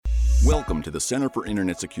Welcome to the Center for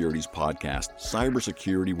Internet Security's podcast,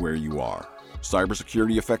 Cybersecurity Where You Are.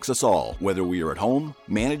 Cybersecurity affects us all, whether we are at home,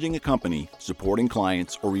 managing a company, supporting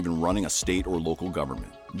clients, or even running a state or local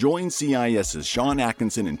government. Join CIS's Sean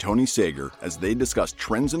Atkinson and Tony Sager as they discuss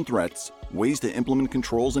trends and threats, ways to implement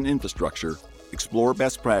controls and infrastructure, explore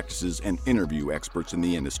best practices, and interview experts in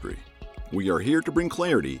the industry. We are here to bring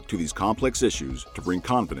clarity to these complex issues to bring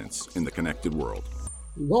confidence in the connected world.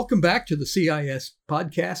 Welcome back to the CIS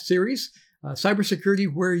podcast series,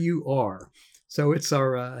 Cybersecurity Where You Are. So it's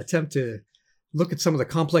our attempt to look at some of the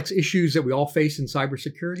complex issues that we all face in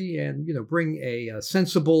cybersecurity and, bring a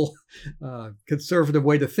sensible, conservative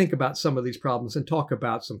way to think about some of these problems and talk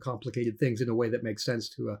about some complicated things in a way that makes sense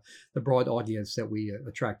to the broad audience that we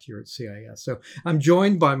attract here at CIS. So I'm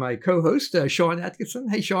joined by my co-host, Sean Atkinson.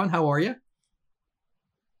 Hey, Sean, how are you?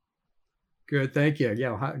 Good, thank you.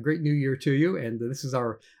 Yeah, great new year to you. And this is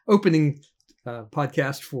our opening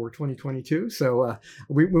podcast for 2022. So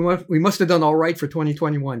we must have done all right for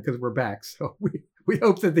 2021 because we're back. So we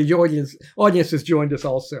hope that the audience has joined us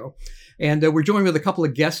also. And we're joined with a couple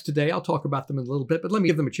of guests today. I'll talk about them in a little bit, but let me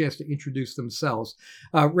give them a chance to introduce themselves.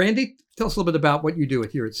 Randy, tell us a little bit about what you do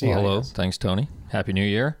here at CIS. Well, hello. Thanks, Tony. Happy New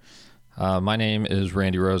Year. My name is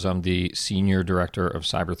Randy Rose. I'm the Senior Director of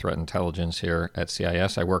Cyber Threat Intelligence here at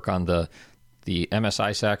CIS. I work on the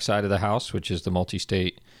MSISAC side of the house, which is the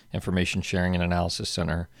Multi-State Information Sharing and Analysis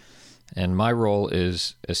Center. And my role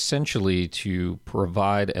is essentially to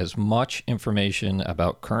provide as much information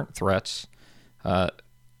about current threats,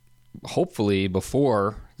 hopefully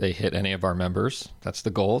before they hit any of our members. That's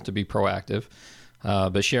the goal, to be proactive,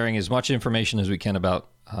 but sharing as much information as we can about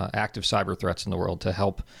active cyber threats in the world to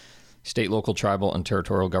help state, local, tribal, and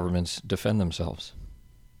territorial governments defend themselves.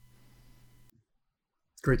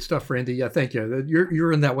 Great stuff, Randy. Yeah, thank you.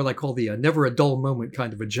 You're in that what I call the never a dull moment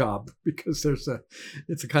kind of a job, because it's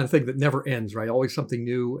a kind of thing that never ends, right? Always something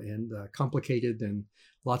new and complicated, and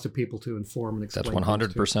lots of people to inform and explain. That's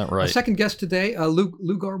 100% right. Second guest today,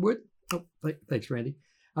 Lou Garwood. Oh, thanks, Randy.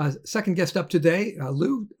 Second guest up today,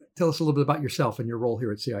 Lou. Tell us a little bit about yourself and your role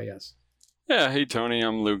here at CIS. Yeah, hey Tony,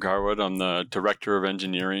 I'm Lou Garwood. I'm the Director of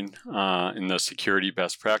Engineering in the Security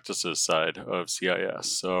Best Practices side of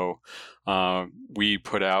CIS. So we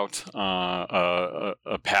put out a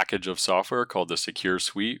package of software called the Secure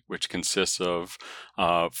Suite, which consists of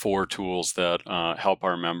 4 tools that help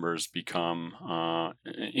our members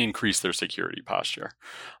increase their security posture.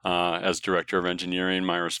 As Director of Engineering,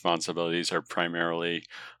 my responsibilities are primarily,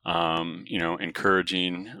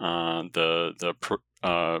 encouraging the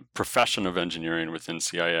profession of engineering within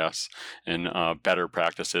CIS and better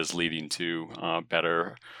practices leading to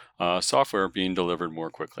better software being delivered more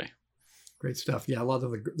quickly. Great stuff. Yeah, a lot of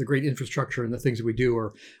the great infrastructure and the things that we do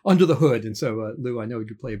are under the hood. And so, Lou, I know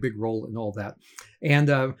you play a big role in all that.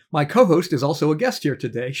 And my co-host is also a guest here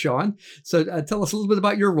today, Sean. So tell us a little bit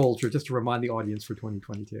about your role, just to remind the audience for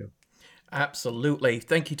 2022. Absolutely.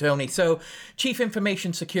 Thank you, Tony. So, Chief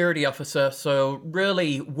Information Security Officer. So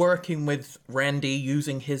really working with Randy,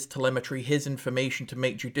 using his telemetry, his information to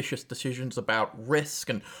make judicious decisions about risk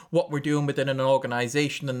and what we're doing within an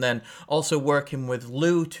organization. And then also working with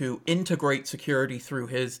Lou to integrate security through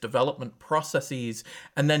his development processes,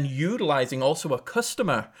 and then utilizing also a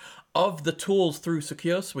customer of the tools through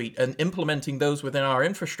Secure Suite and implementing those within our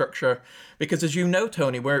infrastructure. Because as you know,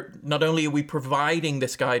 Tony, we're not only are we providing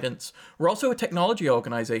this guidance, we're also a technology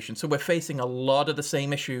organization. So we're facing a lot of the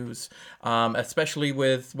same issues, especially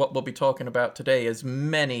with what we'll be talking about today, as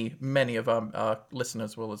many of our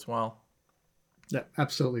listeners will as well. Yeah,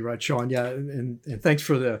 absolutely right, Sean. Yeah, and thanks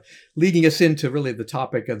for leading us into really the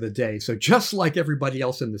topic of the day. So just like everybody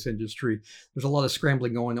else in this industry, there's a lot of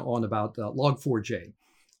scrambling going on about Log4j.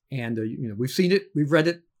 And, we've seen it, we've read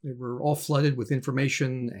it, we're all flooded with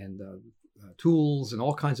information and tools and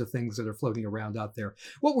all kinds of things that are floating around out there.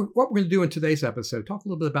 What we're going to do in today's episode, talk a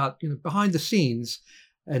little bit about, behind the scenes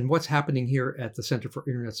and what's happening here at the Center for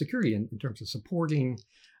Internet Security in terms of supporting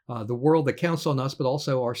the world that counts on us, but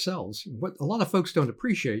also ourselves. What a lot of folks don't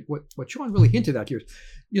appreciate, what Sean really hinted at here,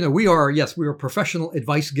 we are a professional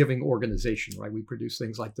advice-giving organization, right? We produce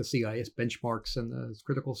things like the CIS benchmarks and the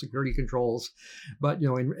critical security controls. But,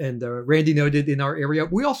 and Randy noted in our area,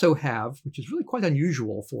 we also have, which is really quite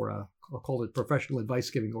unusual for I'll call it professional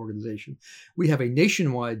advice-giving organization. We have a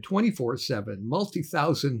nationwide 24/7,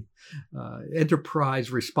 multi-thousand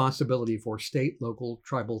enterprise responsibility for state, local,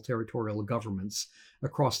 tribal, territorial governments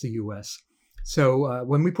across the U.S. So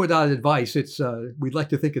when we put out advice, we'd like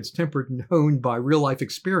to think it's tempered and honed by real life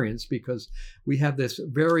experience, because we have this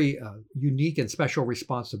very unique and special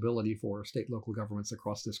responsibility for state local governments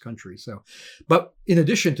across this country. So, but in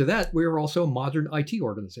addition to that, we are also a modern IT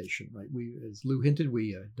organization, right? We, as Lou hinted,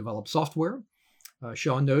 we develop software.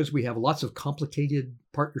 Sean knows we have lots of complicated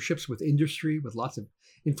partnerships with industry, with lots of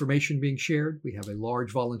information being shared. We have a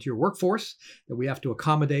large volunteer workforce that we have to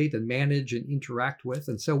accommodate and manage and interact with.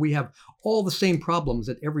 And so we have all the same problems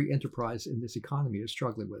that every enterprise in this economy is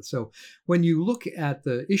struggling with. So when you look at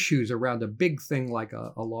the issues around a big thing like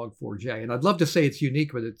a Log4j, and I'd love to say it's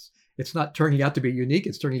unique, but it's not turning out to be unique.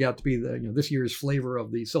 It's turning out to be this year's flavor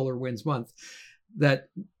of the SolarWinds month, that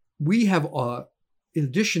we have in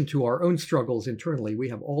addition to our own struggles internally, we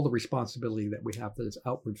have all the responsibility that we have that is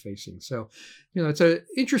outward facing. So, it's an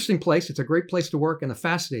interesting place. It's a great place to work and a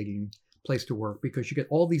fascinating place to work, because you get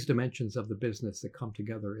all these dimensions of the business that come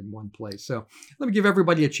together in one place. So let me give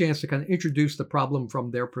everybody a chance to kind of introduce the problem from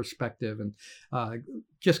their perspective, and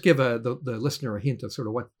just give the listener a hint of sort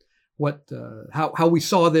of how we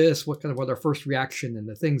saw this, what our first reaction, and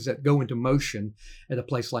the things that go into motion at a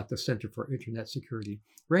place like the Center for Internet Security.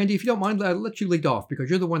 Randy, if you don't mind, I'll let you lead off, because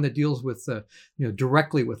you're the one that deals with,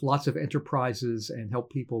 directly with lots of enterprises and help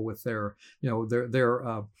people with their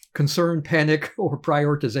concern, panic, or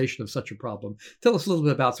prioritization of such a problem. Tell us a little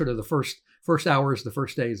bit about sort of the first hours, the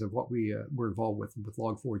first days of what we were involved with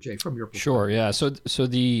Log4j from your perspective. Sure, yeah. So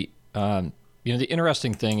the the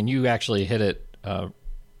interesting thing, and you actually hit it.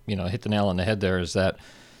 Hit the nail on the head there, is that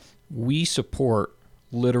we support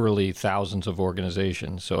literally thousands of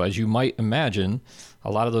organizations. So as you might imagine,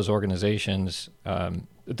 a lot of those organizations,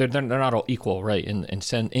 they're not all equal, right?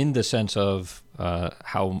 In the sense of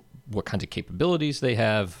what kinds of capabilities they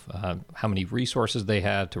have, how many resources they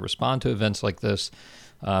have to respond to events like this,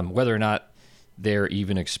 whether or not they're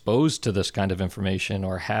even exposed to this kind of information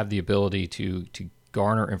or have the ability to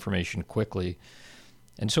garner information quickly.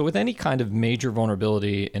 And so with any kind of major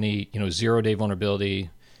vulnerability, any zero-day vulnerability,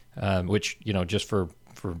 which just for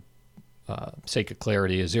sake of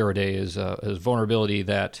clarity, a zero-day is a vulnerability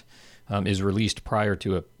that is released prior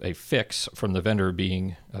to a fix from the vendor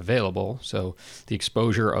being available. So the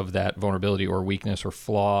exposure of that vulnerability or weakness or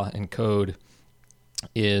flaw in code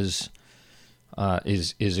is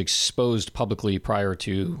exposed publicly prior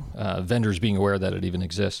to vendors being aware that it even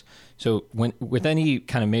exists. So with any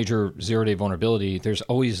kind of major zero-day vulnerability, there's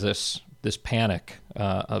always this panic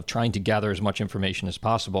of trying to gather as much information as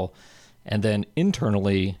possible, and then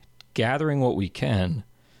internally gathering what we can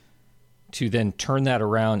to then turn that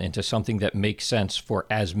around into something that makes sense for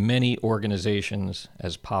as many organizations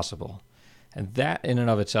as possible. And that in and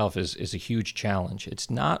of itself is a huge challenge. It's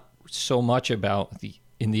not so much about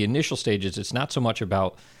in the initial stages, it's not so much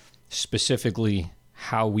about specifically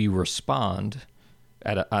how we respond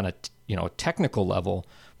on a technical level,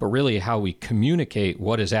 but really how we communicate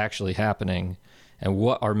what is actually happening and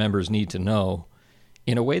what our members need to know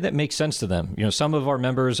in a way that makes sense to them. Some of our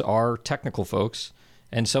members are technical folks,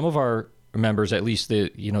 and some of our members, at least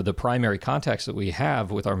the primary contacts that we have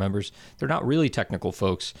with our members, they're not really technical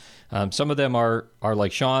folks. Some of them are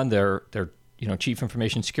like Sean. They're chief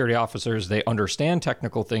information security officers. They understand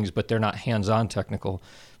technical things, but they're not hands-on technical.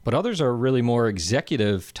 But others are really more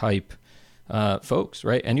executive type folks,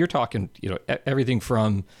 right? And you're talking, everything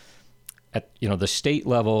from at the state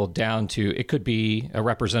level down to, it could be a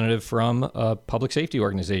representative from a public safety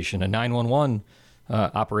organization, a 911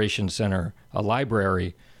 operations center, a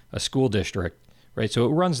library, a school district, right? So it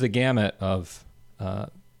runs the gamut of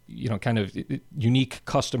kind of unique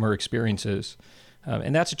customer experiences.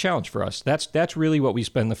 And that's a challenge for us. That's really what we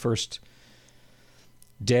spend the first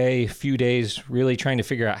few days really trying to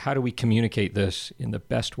figure out, how do we communicate this in the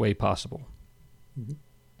best way possible. Mm-hmm.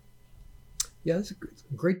 Yeah, that's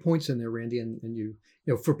great points in there, Randy. And you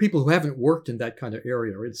for people who haven't worked in that kind of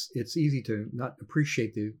area, it's easy to not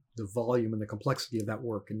appreciate the volume and the complexity of that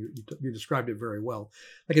work. And you described it very well.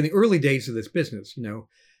 Like in the early days of this business,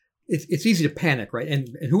 it's easy to panic, right?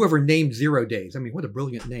 And whoever named 0 days, I mean, what a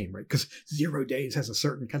brilliant name, right? Because 0 days has a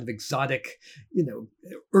certain kind of exotic,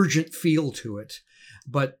 urgent feel to it.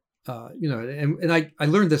 But, and I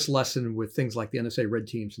learned this lesson with things like the NSA red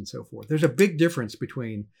teams and so forth. There's a big difference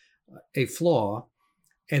between a flaw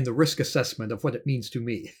and the risk assessment of what it means to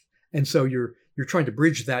me. And so you're trying to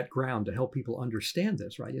bridge that ground to help people understand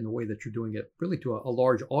this, right? In a way that you're doing it really to a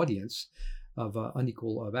large audience of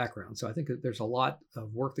unequal background. So I think that there's a lot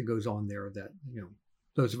of work that goes on there that,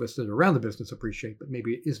 those of us that are around the business appreciate, but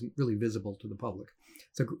maybe it isn't really visible to the public.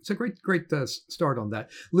 So it's a great start on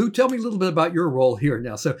that. Lou, tell me a little bit about your role here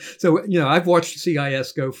now. So I've watched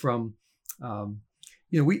CIS go from,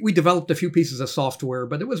 we developed a few pieces of software,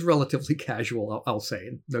 but it was relatively casual, I'll say,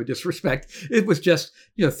 and no disrespect. It was just,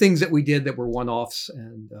 things that we did that were one-offs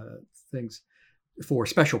and things for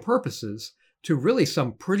special purposes, to really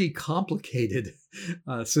some pretty complicated,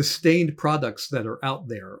 sustained products that are out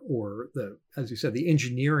there, or as you said, the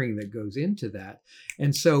engineering that goes into that.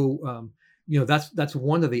 And so, that's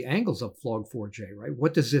one of the angles of Log4j, right?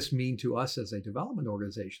 What does this mean to us as a development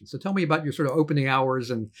organization? So tell me about your sort of opening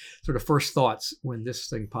hours and sort of first thoughts when this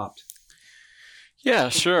thing popped. Yeah,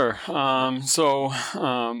 sure. So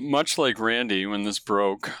much like Randy, when this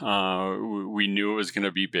broke, we knew it was going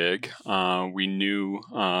to be big. We knew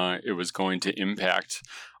it was going to impact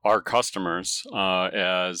our customers,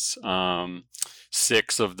 as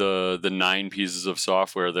 6 of the 9 pieces of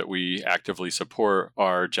software that we actively support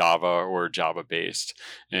are Java or Java based.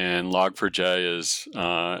 And Log4j is,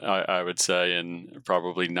 I would say, in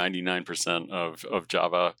probably 99% of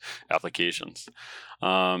Java applications.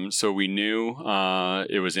 So we knew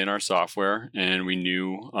it was in our software, and we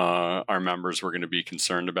knew our members were going to be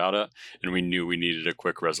concerned about it, and we knew we needed a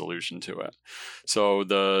quick resolution to it. So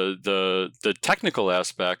the technical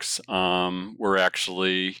aspects were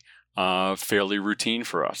actually fairly routine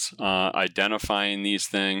for us. Identifying these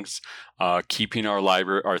things, keeping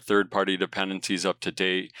our third-party dependencies up to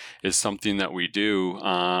date is something that we do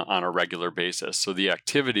on a regular basis. So the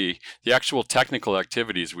actual technical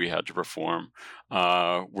activities we had to perform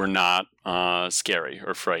were not scary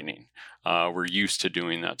or frightening. We're used to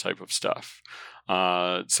doing that type of stuff.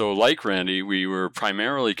 So like Randy, we were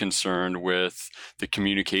primarily concerned with the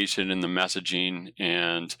communication and the messaging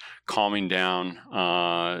and calming down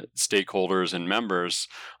stakeholders and members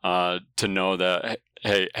to know that,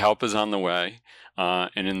 hey, help is on the way.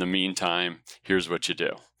 And in the meantime, here's what you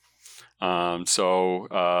do. So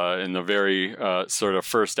in the very sort of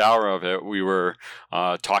first hour of it, we were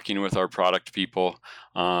talking with our product people,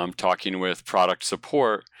 talking with product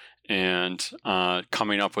support, and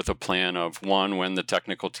coming up with a plan of, 1, when the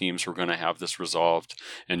technical teams were going to have this resolved,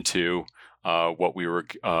 and 2, what we were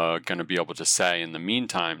going to be able to say in the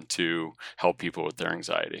meantime to help people with their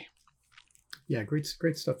anxiety. Yeah, great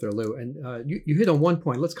stuff there, Lou. And you hit on one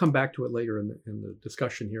point. Let's come back to it later in the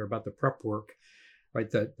discussion here about the prep work, right?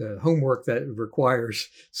 That the homework that it requires,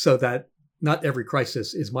 so that not every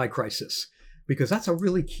crisis is my crisis, because that's a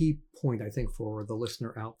really key point, I think, for the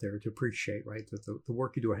listener out there to appreciate, right? That the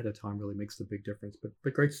work you do ahead of time really makes the big difference.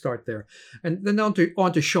 But great start there. And then on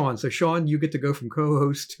to Sean. So Sean, you get to go from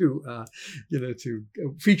co-host to to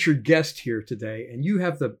featured guest here today, and you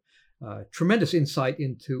have the tremendous insight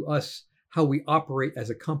into us, how we operate as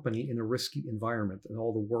a company in a risky environment, and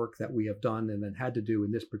all the work that we have done and then had to do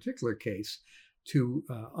in this particular case to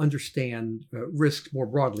understand risks more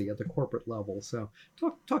broadly at the corporate level. So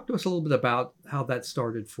talk to us a little bit about how that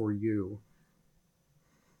started for you.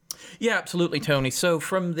 Yeah, absolutely, Tony. So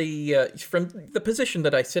from the position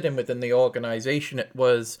that I sit in within the organization, it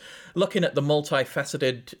was looking at the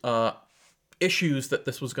multifaceted issues that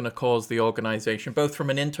this was going to cause the organization, both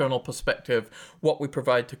from an internal perspective, what we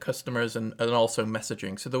provide to customers, and also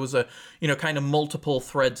messaging. So there was a kind of multiple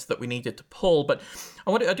threads that we needed to pull, but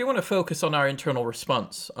I do want to focus on our internal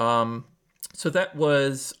response. So that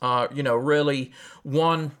was really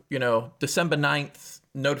one, December 9th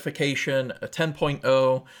notification, a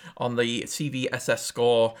 10.0 on the CVSS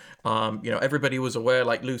score. Everybody was aware,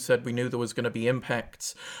 like Lou said, we knew there was going to be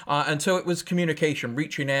impacts. And so it was communication,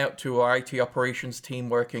 reaching out to our IT operations team,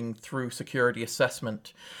 working through security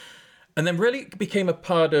assessment. And then really became a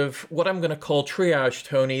part of what I'm going to call triage,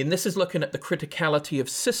 Tony. And this is looking at the criticality of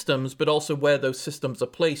systems, but also where those systems are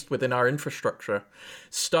placed within our infrastructure.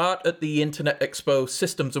 Start at the internet exposed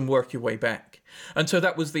systems and work your way back. And so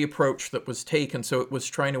that was the approach that was taken. So it was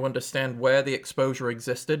trying to understand where the exposure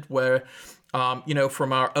existed, where,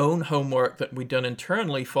 from our own homework that we'd done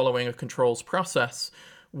internally following a controls process,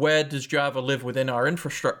 where does Java live within our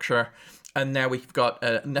infrastructure? And now we've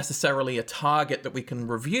got necessarily a target that we can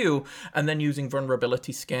review, and then using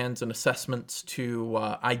vulnerability scans and assessments to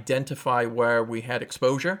identify where we had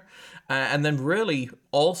exposure. And then really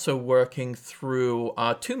also working through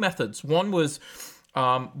 2 methods. One was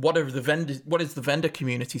what is the vendor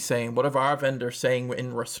community saying? What are our vendors saying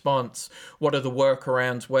in response? What are the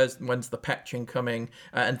workarounds? When's the patching coming?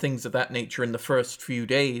 And things of that nature in the first few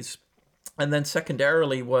days. And then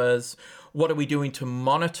secondarily was, what are we doing to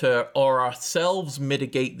monitor or ourselves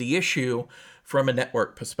mitigate the issue from a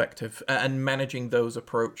network perspective, and managing those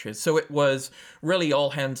approaches? So it was really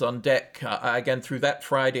all hands on deck. Again, through that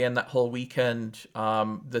Friday and that whole weekend,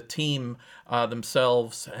 the team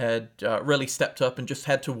themselves had really stepped up and just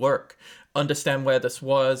had to work, understand where this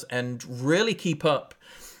was, and really keep up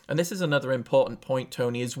and this is another important point,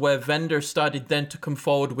 Tony, is where vendors started then to come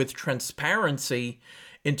forward with transparency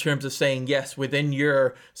in terms of saying, yes, within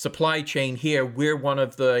your supply chain here, we're one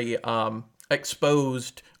of the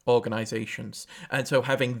exposed organizations. And so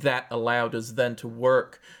having that allowed us then to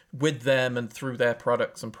work with them and through their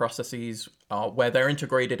products and processes where they're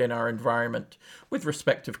integrated in our environment with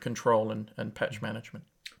respective control and patch management.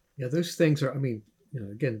 Yeah, those things are, I mean,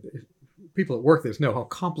 again, people that work this know how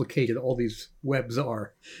complicated all these webs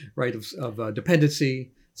are, right? Of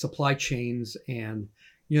dependency, supply chains, and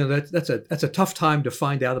that's a tough time to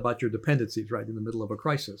find out about your dependencies right in the middle of a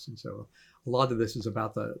crisis. And so a lot of this is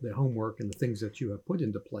about the homework and the things that you have put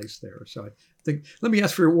into place there. So I think, let me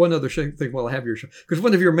ask for one other thing while I have your show, because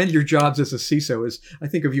one of your many jobs as a CISO is, I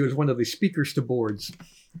think of you as one of the speakers to boards.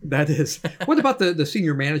 That is, what about the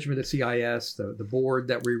senior management at CIS, the board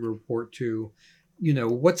that we report to?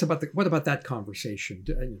 What about that conversation?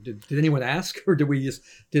 Did anyone ask, or did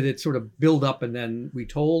it sort of build up and then we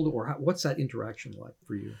told, or what's that interaction like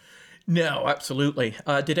for you? No, absolutely.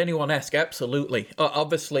 Did anyone ask? Absolutely.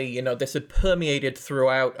 Obviously, this had permeated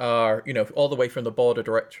throughout our, all the way from the board of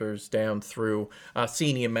directors down through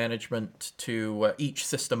senior management to each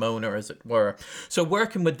system owner, as it were. So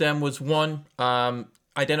working with them was one,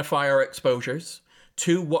 identify our exposures.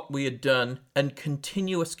 Two, what we had done, and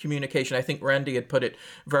continuous communication. I think Randy had put it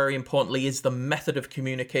very importantly, is the method of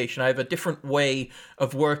communication. I have a different way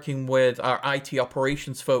of working with our IT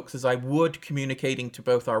operations folks as I would communicating to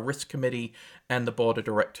both our risk committee and the board of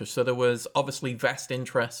directors. So there was obviously vast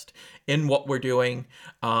interest in what we're doing,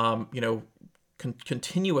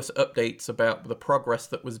 continuous updates about the progress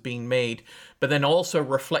that was being made, but then also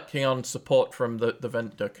reflecting on support from the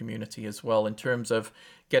vendor community as well in terms of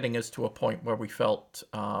getting us to a point where we felt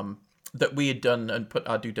that we had done and put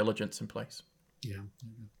our due diligence in place. Yeah.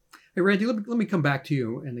 Hey, Randy, let me come back to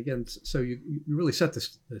you. And again, so you really set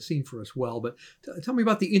the scene for us well, but tell me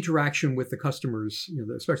about the interaction with the customers,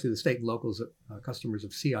 especially the state and locals customers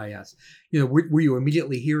of CIS. Were you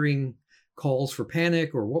immediately hearing calls for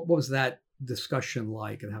panic, or what was that discussion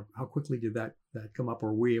like, and how quickly did that come up,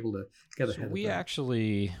 or were we able to get ahead of that? We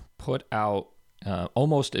actually put out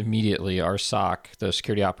almost immediately, our SOC, the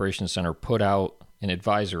Security Operations Center, put out an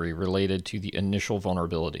advisory related to the initial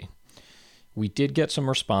vulnerability. We did get some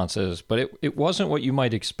responses, but it wasn't what you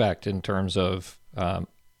might expect in terms of a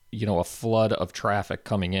flood of traffic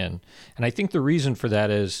coming in. And I think the reason for that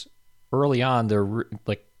is early on,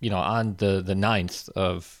 on the 9th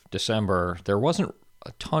of December, there wasn't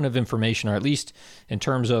a ton of information, or at least in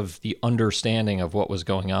terms of the understanding of what was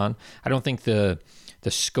going on. I don't think the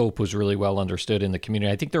scope was really well understood in the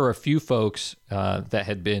community. I think there were a few folks that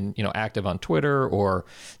had been, active on Twitter or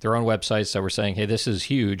their own websites that were saying, "Hey, this is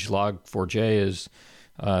huge. Log4j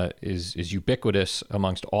is ubiquitous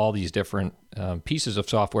amongst all these different pieces of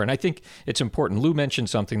software." And I think it's important. Lou mentioned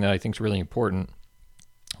something that I think is really important,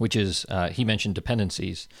 which is he mentioned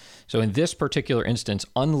dependencies. So in this particular instance,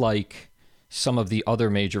 unlike some of the other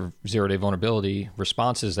major zero-day vulnerability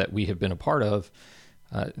responses that we have been a part of,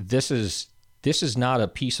 this is not a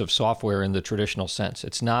piece of software in the traditional sense.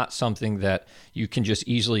 It's not something that you can just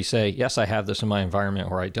easily say, yes, I have this in my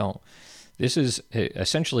environment, or I don't. This is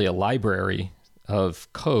essentially a library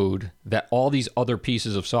of code that all these other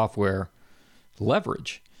pieces of software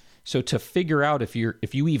leverage. So to figure out if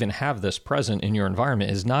you even have this present in your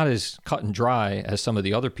environment is not as cut and dry as some of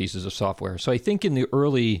the other pieces of software. So I think in the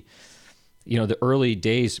early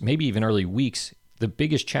days, maybe even early weeks, the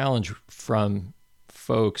biggest challenge from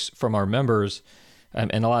our members,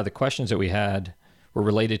 and a lot of the questions that we had were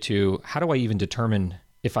related to, how do I even determine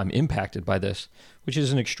if I'm impacted by this, which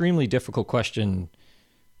is an extremely difficult question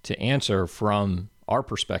to answer from our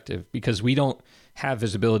perspective, because we don't have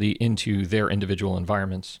visibility into their individual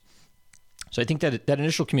environments. So I think that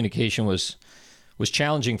initial communication was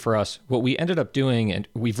challenging for us. What we ended up doing, and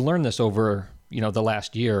we've learned this over the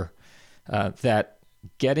last year, that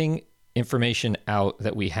getting information out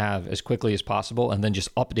that we have as quickly as possible and then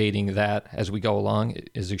just updating that as we go along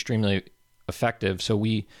is extremely effective. So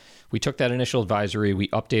we took that initial advisory, we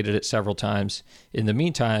updated it several times. In the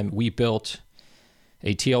meantime, we built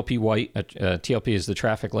a TLP white. TLP is the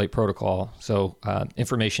traffic light protocol. So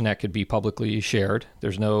information that could be publicly shared.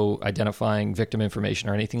 There's no identifying victim information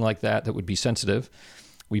or anything like that would be sensitive.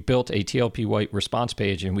 We built a TLP white response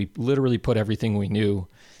page, and we literally put everything we knew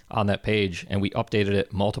on that page, and we updated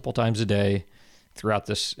it multiple times a day throughout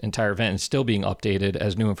this entire event, and still being updated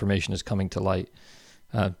as new information is coming to light.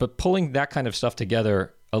 But pulling that kind of stuff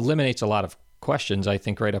together eliminates a lot of questions, I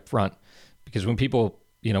think, right up front, because when people,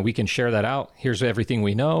 we can share that out. Here's everything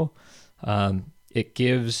we know.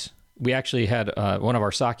 We actually had one of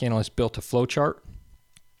our SOC analysts built a flow chart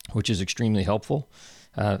which is extremely helpful,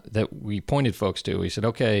 that we pointed folks to. We said,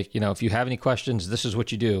 okay, if you have any questions, this is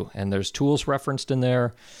what you do. And there's tools referenced in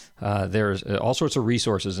there. There's all sorts of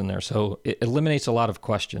resources in there. So it eliminates a lot of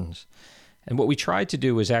questions. And what we tried to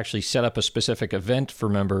do was actually set up a specific event for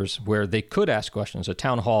members where they could ask questions, a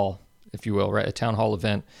town hall, if you will, right? A town hall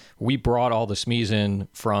event. We brought all the SMEs in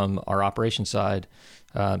from our operations side,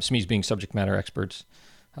 SMEs being subject matter experts.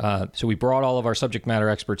 So we brought all of our subject matter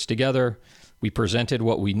experts together. We presented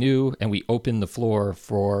what we knew, and we opened the floor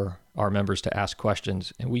for our members to ask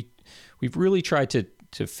questions. And we've really tried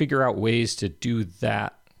to figure out ways to do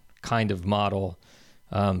that kind of model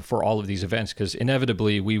for all of these events, because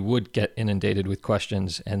inevitably we would get inundated with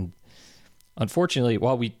questions. And unfortunately,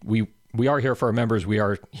 while we are here for our members, we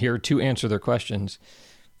are here to answer their questions.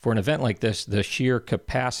 For an event like this, the sheer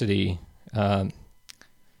capacity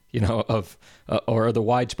or the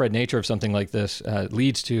widespread nature of something like this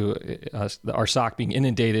leads to our SOC being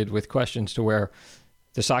inundated with questions to where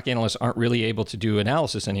the SOC analysts aren't really able to do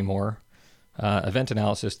analysis anymore, event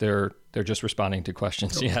analysis. They're just responding to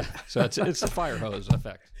questions. Yeah, so it's a fire hose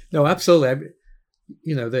effect. No, absolutely.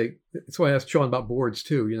 That's why I asked Sean about boards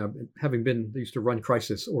too. Having they used to run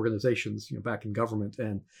crisis organizations, back in government,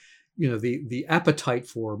 and the appetite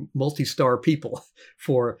for multi-star people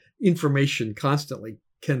for information constantly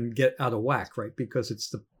can get out of whack, right? Because it's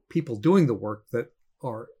the people doing the work that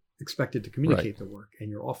are expected to communicate the work,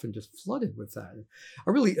 and you're often just flooded with that. And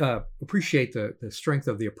I really appreciate the strength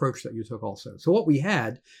of the approach that you took also. So what we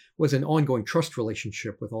had was an ongoing trust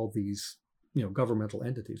relationship with all these, governmental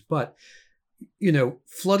entities, but,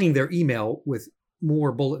 flooding their email with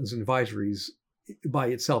more bulletins and advisories by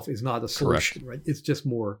itself is not a solution, right? It's just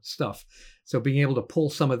more stuff. So being able to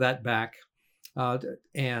pull some of that back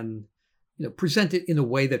and present it in a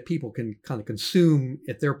way that people can kind of consume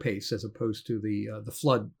at their pace, as opposed to the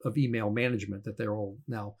flood of email management that they're all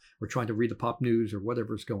now, we're trying to read the pop news or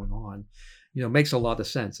whatever's going on, makes a lot of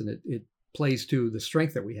sense. And it plays to the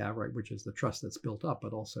strength that we have, right, which is the trust that's built up,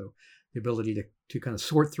 but also the ability to kind of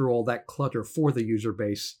sort through all that clutter for the user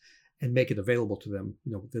base and make it available to them,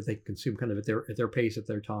 that they consume kind of at their pace, at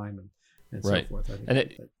their time, and so forth. I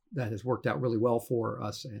think that has worked out really well for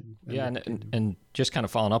us. And just kind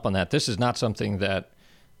of following up on that, this is not something that,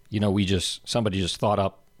 somebody just thought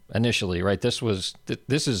up initially, right? This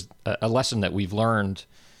is a lesson that we've learned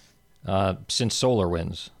since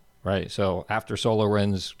SolarWinds, right? So after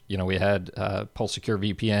SolarWinds, we had Pulse Secure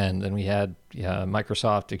VPN, then we had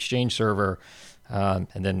Microsoft Exchange Server, and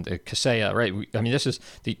then the Kaseya, right? This is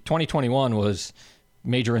the 2021 was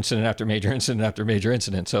major incident after major incident after major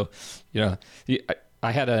incident. So,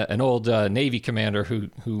 I had an old Navy commander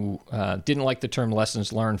who didn't like the term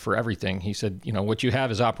lessons learned for everything. He said, what you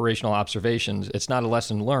have is operational observations. It's not a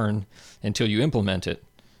lesson learned until you implement it,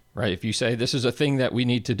 right? If you say this is a thing that we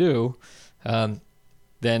need to do,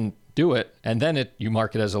 then do it, and then you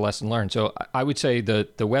mark it as a lesson learned. So I would say the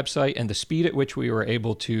website and the speed at which we were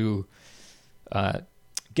able to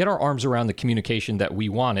get our arms around the communication that we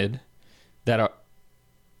wanted, that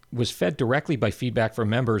was fed directly by feedback from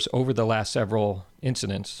members over the last several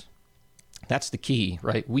incidents. That's the key,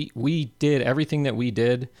 right? We did everything that we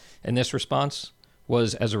did in this response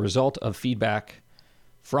was as a result of feedback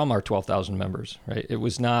from our 12,000 members, right? It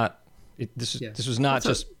was not. This was not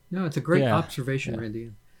just. No, it's a great observation,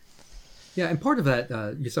 Randy. Yeah, and part of that,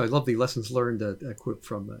 so I love the lessons learned quote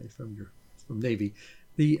from Navy.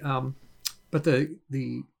 But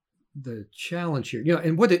the challenge here,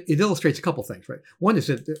 and what it illustrates a couple things, right? One is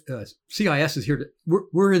that CIS is here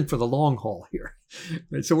we're in for the long haul here,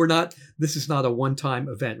 right? So this is not a one-time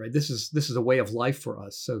event, right? This is a way of life for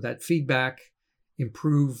us. So that feedback,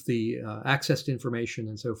 improve the access to information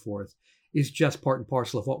and so forth, is just part and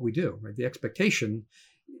parcel of what we do, right? The expectation,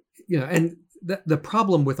 and the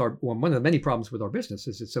problem with one of the many problems with our business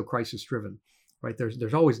is it's so crisis driven, right?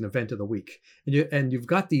 There's always an event of the week, and you've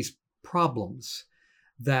got these problems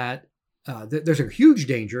that there's a huge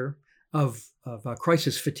danger of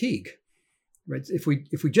crisis fatigue, right? If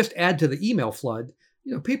we just add to the email flood,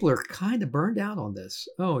 people are kind of burned out on this.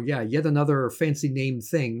 Oh yeah, yet another fancy name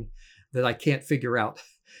thing that I can't figure out,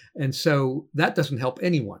 and so that doesn't help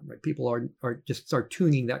anyone, right? People are just start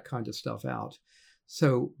tuning that kind of stuff out.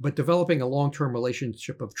 So, but developing a long-term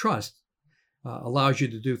relationship of trust allows you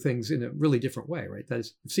to do things in a really different way, right? That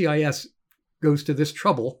is, if CIS goes to this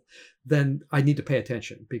trouble, then I need to pay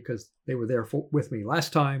attention because they were there with me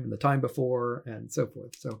last time and the time before and so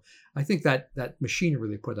forth. So I think that machinery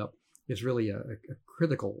they put up is really a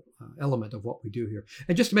critical element of what we do here.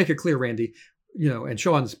 And just to make it clear, Randy, and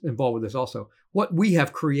Sean's involved with this also, what we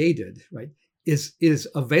have created, right, is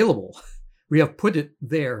available. We have put it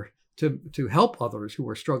there to help others who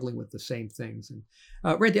are struggling with the same things. And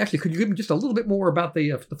Randy, actually, could you give me just a little bit more about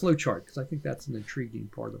the flow chart? Because I think that's an intriguing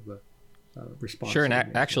part of the response. Sure, and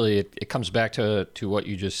actually, it comes back to what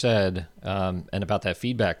you just said and about that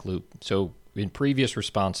feedback loop. So in previous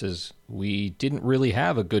responses, we didn't really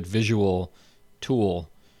have a good visual tool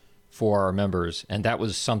for our members, and that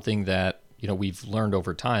was something that we've learned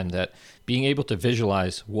over time, that being able to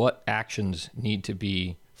visualize what actions need to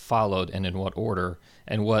be followed and in what order,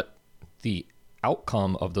 and what the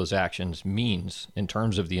outcome of those actions means in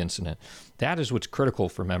terms of the incident, that is what's critical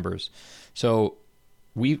for members. So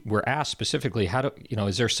we were asked specifically,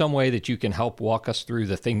 is there some way that you can help walk us through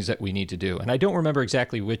the things that we need to do? And I don't remember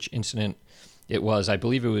exactly which incident it was. I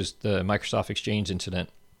believe it was the Microsoft Exchange incident,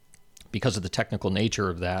 because of the technical nature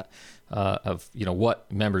of that, of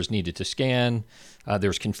what members needed to scan. There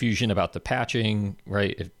was confusion about the patching,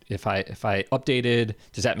 right? If I updated,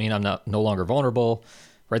 does that mean I'm no longer vulnerable,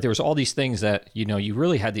 right? There was all these things that you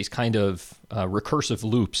really had these kind of recursive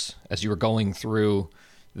loops as you were going through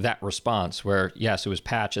that response, where yes, it was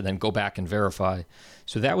patch and then go back and verify.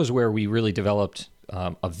 So that was where we really developed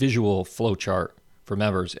a visual flow chart for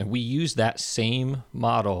members, and we used that same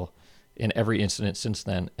model in every incident since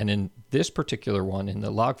then. And in this particular one, in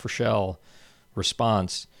the Log4j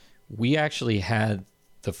response, we actually had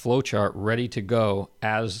the flowchart ready to go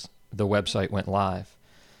as the website went live.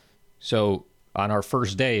 So on our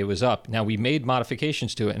first day, it was up. Now, we made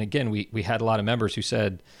modifications to it. And again, we had a lot of members who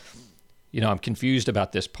said, I'm confused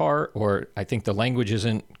about this part, or I think the language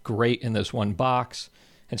isn't great in this one box.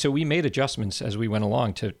 And so we made adjustments as we went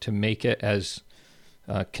along to make it as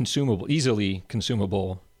easily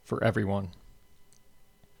consumable for everyone.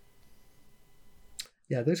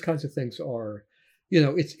 Yeah, those kinds of things are,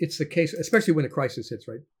 it's the case, especially when a crisis hits,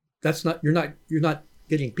 right? That's not, you're not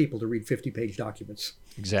getting people to read 50-page documents.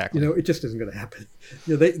 Exactly. It just isn't going to happen.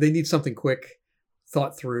 They need something quick,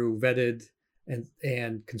 thought through, vetted,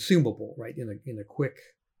 and consumable, right? In a quick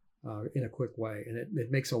way, and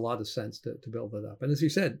it makes a lot of sense to build that up. And as you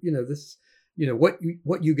said, this.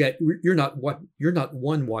 What you get, you're not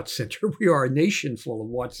one watch center. We are a nation full of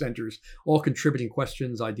watch centers, all contributing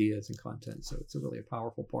questions, ideas, and content. So it's really a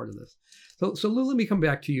powerful part of this. So Lou, let me come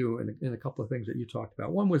back to you in a couple of things that you talked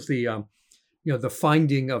about. One was the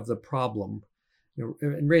finding of the problem.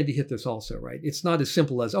 And Randy hit this also, right? It's not as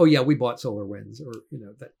simple as, oh yeah, we bought SolarWinds, or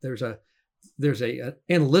that there's a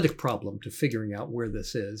analytic problem to figuring out where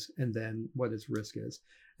this is and then what its risk is.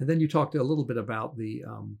 And then you talked a little bit about the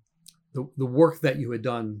work that you had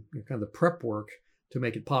done, kind of the prep work to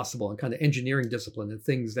make it possible, and kind of engineering discipline and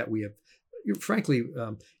things that we have, frankly,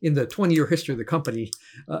 in the 20-year history of the company,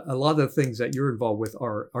 a lot of the things that you're involved with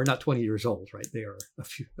are not 20 years old, right? They are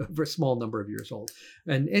a very small number of years old.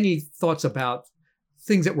 And any thoughts about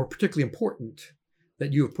things that were particularly important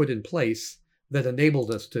that you have put in place that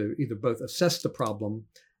enabled us to either both assess the problem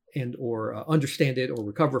and or understand it or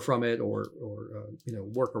recover from it or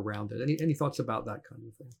work around it? Any thoughts about that kind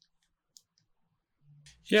of thing?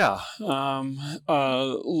 Yeah,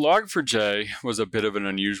 Log4j was a bit of an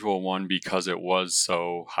unusual one because it was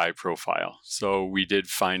so high profile. So we did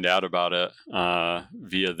find out about it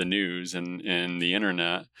via the news and the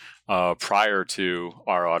internet prior to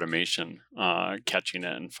our automation catching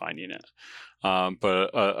it and finding it.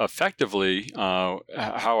 But effectively, how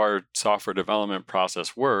our software development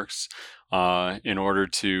process works, in order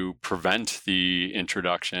to prevent the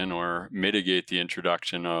introduction or mitigate the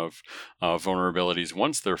introduction of vulnerabilities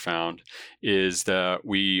once they're found, is that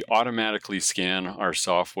we automatically scan our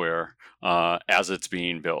software as it's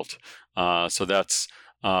being built. So that's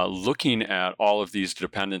looking at all of these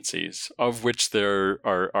dependencies, of which there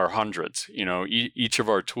are hundreds. Each of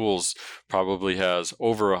our tools probably has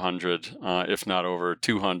over 100, if not over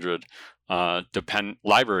 200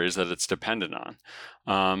 libraries that it's dependent on.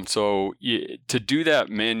 So to do that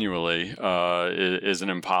manually is an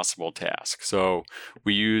impossible task. So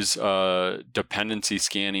we use dependency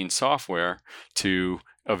scanning software to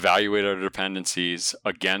evaluate our dependencies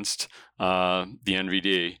against the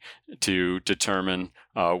NVD to determine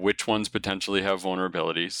which ones potentially have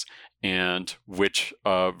vulnerabilities and which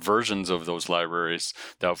versions of those libraries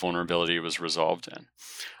that vulnerability was resolved in.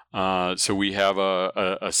 So we have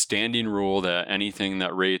a standing rule that anything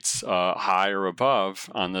that rates high or above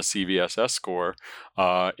on the CVSS score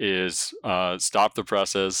is stop the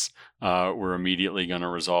process. We're immediately going to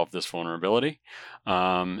resolve this vulnerability.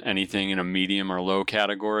 Anything in a medium or low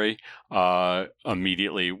category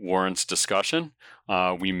immediately warrants discussion.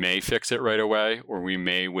 We may fix it right away, or we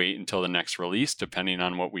may wait until the next release, depending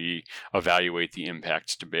on what we evaluate the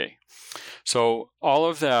impacts to be. So all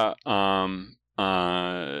of that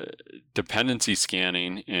dependency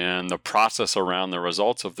scanning and the process around the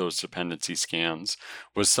results of those dependency scans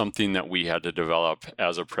was something that we had to develop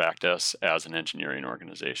as a practice as an engineering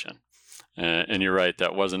organization. And you're right,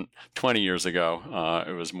 that wasn't 20 years ago.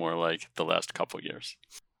 It was more like the last couple of years.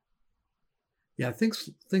 Yeah, things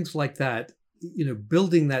like that,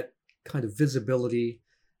 building that kind of visibility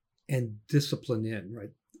and discipline in,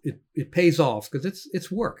 right? It pays off because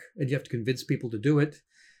it's work, and you have to convince people to do it.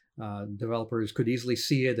 Developers could easily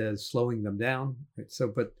see it as slowing them down, right? So,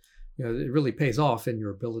 but it really pays off in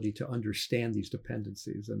your ability to understand these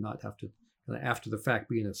dependencies and not have to, after the fact,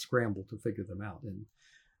 be in a scramble to figure them out. And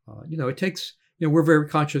it takes. We're very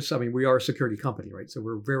conscious. I mean, we are a security company, right? So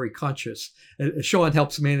we're very conscious. And Sean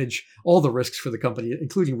helps manage all the risks for the company,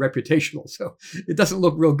 including reputational. So it doesn't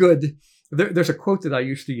look real good. There's a quote that I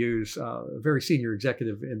used to use, a very senior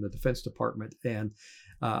executive in the Defense Department, and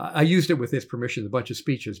I used it with his permission in a bunch of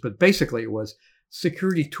speeches. But basically, it was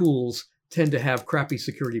security tools tend to have crappy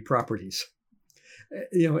security properties.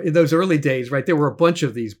 In those early days, right, there were a bunch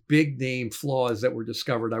of these big name flaws that were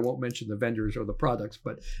discovered. I won't mention the vendors or the products,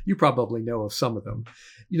 but you probably know of some of them,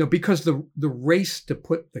 because the race to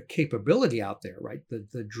put the capability out there, right,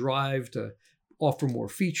 the drive to offer more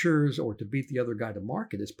features or to beat the other guy to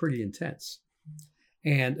market is pretty intense.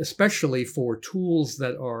 And especially for tools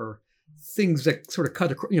that are things that sort of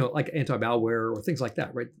cut across, like anti-malware or things like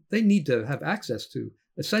that, right? They need to have access to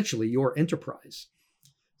essentially your enterprise.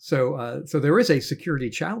 So there is a security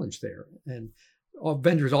challenge there, and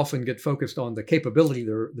vendors often get focused on the capability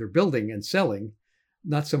they're building and selling,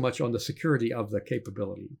 not so much on the security of the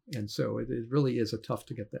capability. And so it really is tough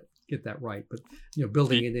to get that right. But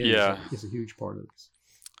building it in is a huge part of this.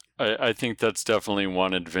 I think that's definitely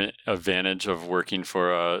one advantage of working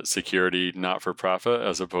for a security not-for-profit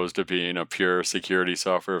as opposed to being a pure security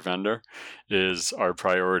software vendor, is our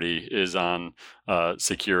priority is on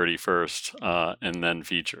security first and then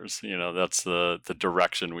features. That's the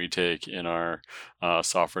direction we take in our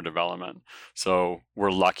software development. So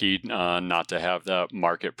we're lucky not to have that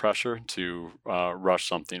market pressure to rush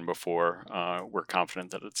something before we're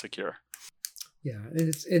confident that it's secure. Yeah,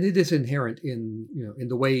 and it is inherent in in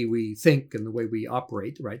the way we think and the way we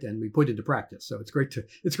operate, right? And we put into practice. So it's great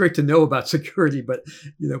to know about security, but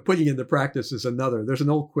putting into practice is another. There's an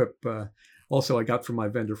old quip also I got from my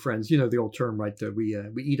vendor friends. The old term, right? We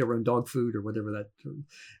eat our own dog food or whatever that term.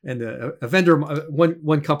 And a vendor,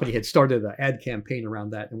 one company had started an ad campaign around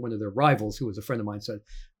that, and one of their rivals, who was a friend of mine, said,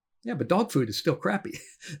 "Yeah, but dog food is still crappy."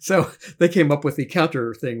 So they came up with the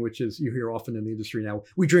counter thing, which is you hear often in the industry now: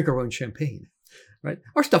 we drink our own champagne. Right?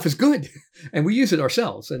 Our stuff is good and we use it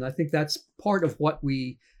ourselves. And I think that's part of what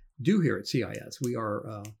we do here at CIS. We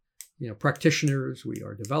are, practitioners, we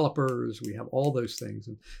are developers, we have all those things.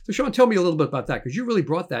 And so Sean, tell me a little bit about that, because you really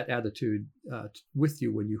brought that attitude with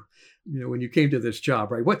you when you came to this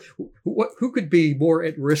job, right? Who could be more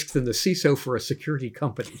at risk than the CISO for a security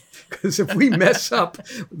company? Because if we mess up,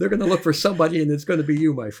 they're going to look for somebody, and it's going to be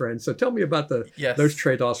you, my friend. So tell me about those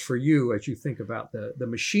trade-offs for you as you think about the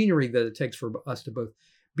machinery that it takes for us to both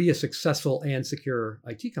be a successful and secure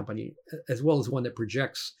IT company, as well as one that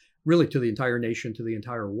projects really to the entire nation, to the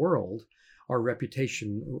entire world, our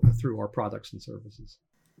reputation through our products and services.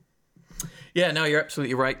 Yeah, no, you're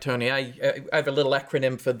absolutely right, Tony. I have a little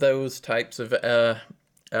acronym for those types of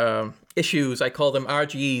issues. I call them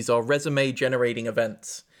RGEs, or resume generating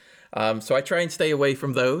events. So I try and stay away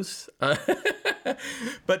from those.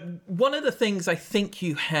 But one of the things I think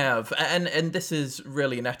you have, and this is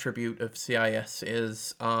really an attribute of CIS,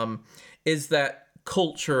 is that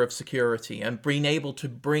culture of security, and being able to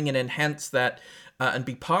bring and enhance that and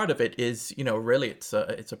be part of it is, really it's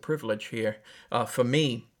a privilege here for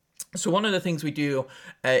me. So one of the things we do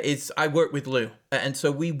is I work with Lou, and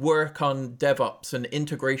so we work on DevOps and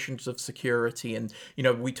integrations of security, and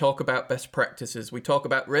we talk about best practices. We talk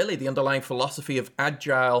about really the underlying philosophy of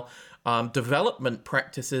agile development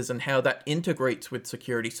practices and how that integrates with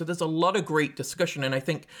security. So there's a lot of great discussion, and I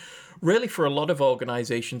think really for a lot of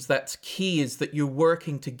organizations that's key, is that you're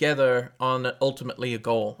working together on ultimately a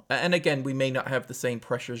goal. And again, we may not have the same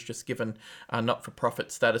pressures just given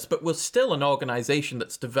not-for-profit status, but we're still an organization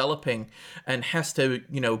that's developing and has to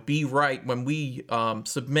be right when we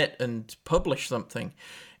submit and publish something.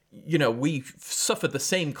 We suffer the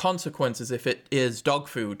same consequences if it is dog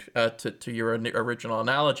food, to your original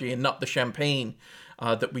analogy, and not the champagne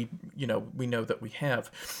that we know that we have.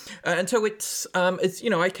 And so it's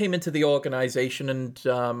I came into the organization, and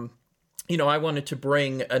I wanted to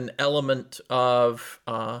bring an element of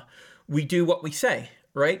we do what we say.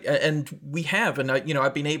 right? And we have, and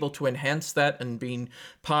I've been able to enhance that and been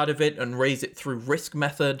part of it and raise it through risk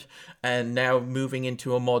method, and now moving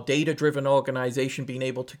into a more data-driven organization, being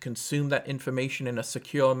able to consume that information in a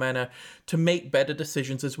secure manner to make better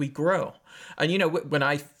decisions as we grow. And when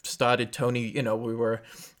I started, Tony, we were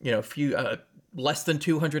a few less than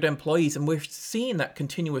 200 employees, and we're seeing that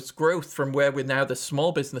continuous growth from where we're now the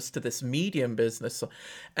small business to this medium business.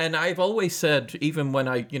 And I've always said, even when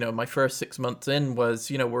I, my first 6 months in was,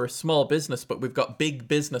 we're a small business, but we've got big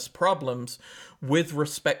business problems with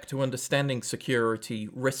respect to understanding security,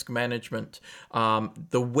 risk management,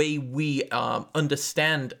 the way we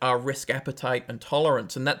understand our risk appetite and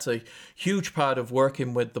tolerance. And that's a huge part of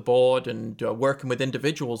working with the board and working with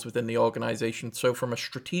individuals within the organization. So from a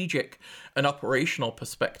strategic and operational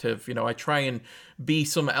perspective, I try and be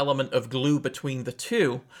some element of glue between the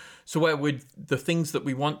two. So where the things that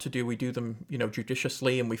we want to do, we do them,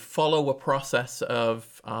 judiciously, and we follow a process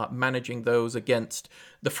of managing those against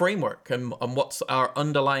the framework. And what's our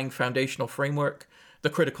underlying foundational framework? The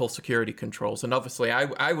critical security controls. And obviously,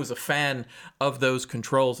 I was a fan of those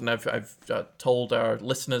controls, and I've told our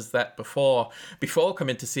listeners that before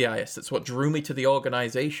coming to CIS. It's what drew me to the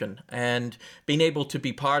organization, and being able to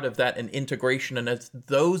be part of that and integration, and as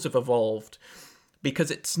those have evolved.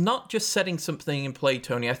 Because it's not just setting something in play,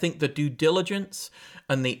 Tony. I think the due diligence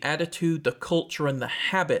and the attitude, the culture and the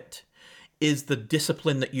habit is the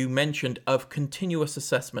discipline that you mentioned of continuous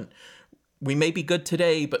assessment. We may be good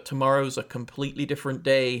today, but tomorrow's a completely different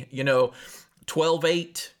day.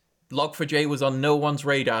 12.8, Log4j was on no one's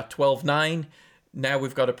radar. 12.9, now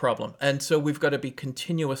we've got a problem. And so we've got to be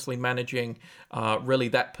continuously managing really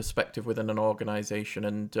that perspective within an organization.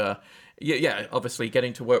 And obviously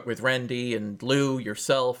getting to work with Randy and Lou,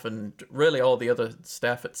 yourself, and really all the other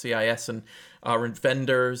staff at CIS and our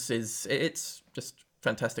vendors it's just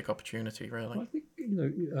fantastic opportunity, really. Well,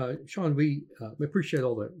 I think, Sean, we appreciate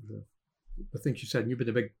all the things you said, and you've been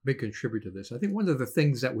a big contributor to this. I think one of the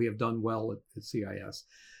things that we have done well at CIS,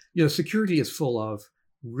 security is full of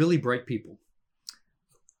really bright people,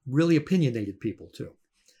 really opinionated people too.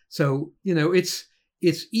 So,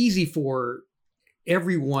 it's easy for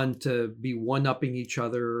everyone to be one-upping each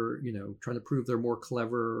other, trying to prove they're more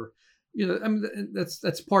clever.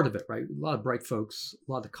 That's part of it, right? A lot of bright folks,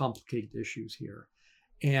 a lot of complicated issues here.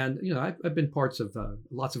 And, I've been parts of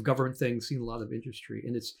lots of government things, seen a lot of industry.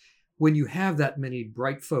 And it's when you have that many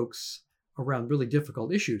bright folks around really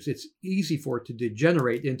difficult issues, it's easy for it to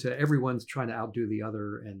degenerate into everyone's trying to outdo the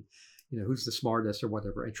other and, who's the smartest or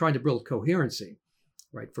whatever, and trying to build coherency,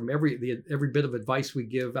 right? From every bit of advice we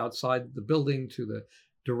give outside the building to the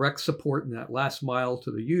direct support in that last mile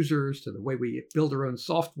to the users, to the way we build our own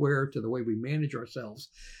software, to the way we manage ourselves.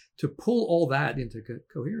 To pull all that into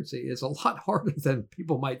coherency is a lot harder than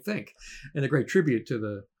people might think. And a great tribute to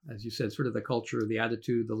the, as you said, sort of the culture, the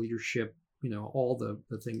attitude, the leadership, all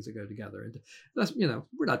the things that go together. And that's,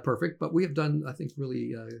 we're not perfect, but we have done, I think,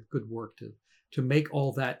 really good work to make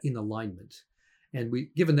all that in alignment. And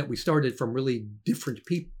given that we started from really different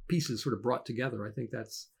pieces sort of brought together, I think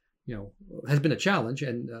that's, has been a challenge.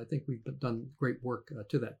 And I think we've done great work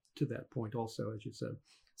to that point also, as you said.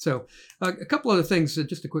 So a couple other things,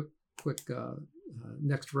 just a quick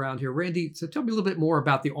next round here. Randy, so tell me a little bit more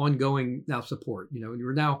about the ongoing now support.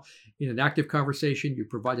 You're now in an active conversation. You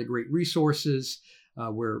provided great resources.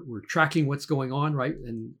 We're tracking what's going on, right?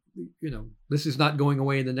 And, this is not going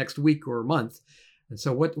away in the next week or month. And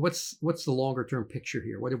so what's the longer term picture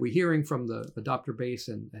here? What are we hearing from the adopter base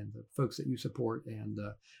and the folks that you support? And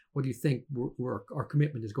what do you think our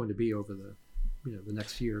commitment is going to be over the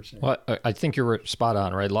next year or so? Well, I think you're spot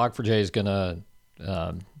on, right? Log4j is going to,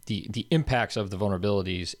 the impacts of the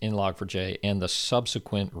vulnerabilities in Log4j and the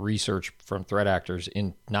subsequent research from threat actors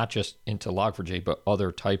in not just into Log4j, but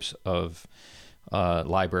other types of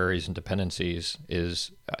libraries and dependencies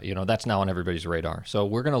is, that's now on everybody's radar. So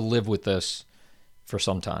we're going to live with this for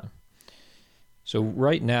some time. So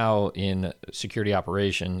right now in security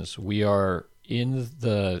operations, we are in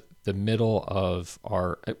the middle of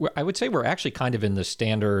I would say we're actually kind of in the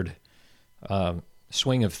standard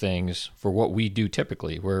swing of things for what we do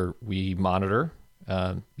typically, where we monitor,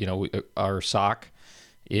 our SOC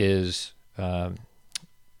is,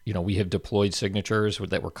 we have deployed signatures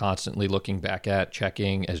that we're constantly looking back at,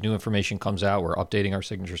 checking. As new information comes out, we're updating our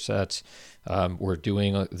signature sets. We're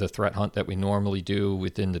doing the threat hunt that we normally do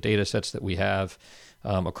within the data sets that we have.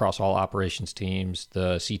 Across all operations teams,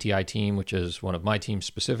 the CTI team, which is one of my teams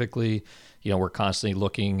specifically, we're constantly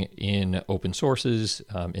looking in open sources,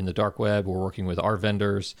 in the dark web. We're working with our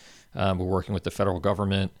vendors. We're working with the federal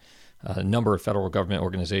government, a number of federal government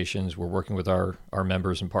organizations. We're working with our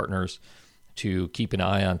members and partners. to keep an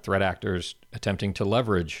eye on threat actors attempting to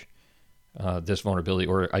leverage this vulnerability,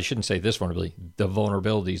 or I shouldn't say this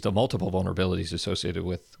vulnerability, the multiple vulnerabilities associated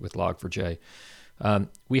with Log4j.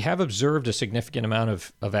 We have observed a significant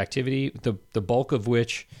amount of activity, the bulk of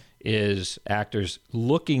which is actors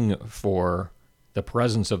looking for the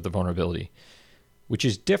presence of the vulnerability, which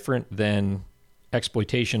is different than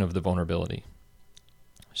exploitation of the vulnerability.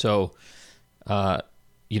 So,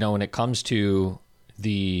 when it comes to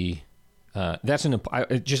that's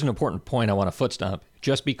just an important point I want to footstop.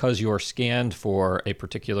 Just because you're scanned for a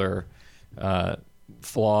particular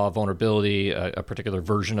flaw, vulnerability, a particular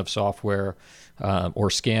version of software, or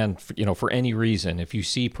scanned, for any reason, if you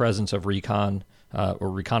see presence of recon or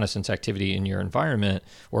reconnaissance activity in your environment,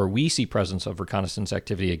 or we see presence of reconnaissance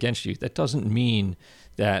activity against you, that doesn't mean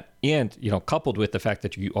that, and coupled with the fact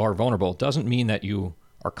that you are vulnerable, doesn't mean that you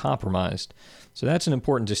are compromised. So that's an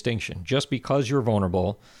important distinction. Just because you're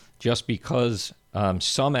vulnerable, just because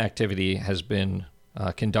some activity has been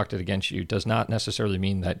conducted against you, does not necessarily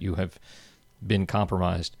mean that you have been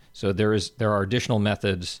compromised. So there are additional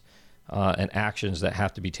methods and actions that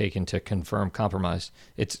have to be taken to confirm compromise.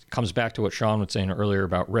 It comes back to what Sean was saying earlier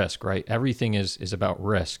about risk, right? Everything is about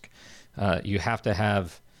risk. You have to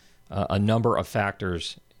have a number of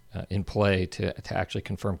factors in play to actually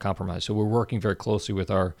confirm compromise. So we're working very closely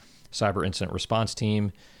with our cyber incident response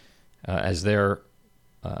team as they're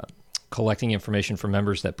collecting information from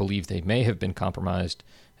members that believe they may have been compromised,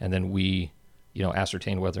 and then we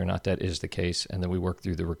ascertain whether or not that is the case, and then we work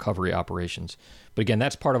through the recovery operations. But again,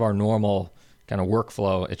 that's part of our normal kind of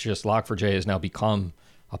workflow. It's just Log4j has now become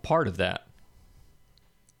a part of that.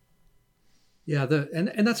 Yeah,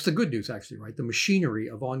 and that's the good news, actually, right? The machinery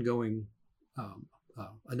of ongoing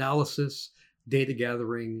analysis, data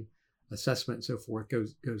gathering, assessment, and so forth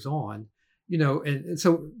goes on. And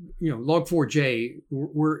so Log4j,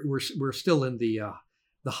 we're still in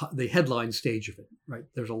the headline stage of it, right?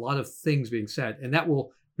 There's a lot of things being said, and that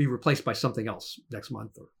will be replaced by something else next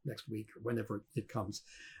month or next week or whenever it comes.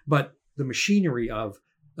 But the machinery of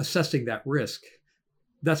assessing that risk,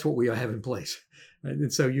 that's what we have in place.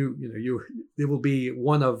 And so it will be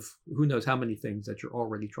one of who knows how many things that you're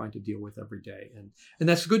already trying to deal with every day. And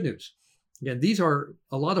that's good news. Again, these are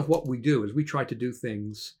a lot of what we do is we try to do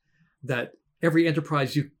things that every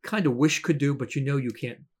enterprise you kind of wish could do, but you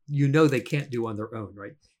can't. They can't do on their own,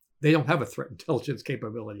 right? They don't have a threat intelligence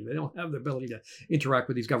capability. They don't have the ability to interact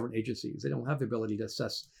with these government agencies. They don't have the ability to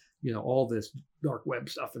assess, all this dark web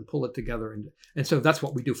stuff and pull it together. And so that's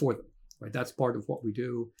what we do for them, right? That's part of what we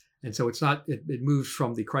do. And so it moves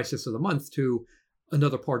from the crisis of the month to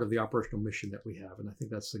another part of the operational mission that we have. And I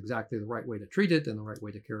think that's exactly the right way to treat it and the right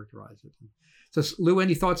way to characterize it. So Lou,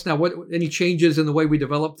 any thoughts now? Any changes in the way we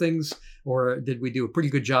develop things, or did we do a pretty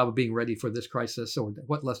good job of being ready for this crisis? Or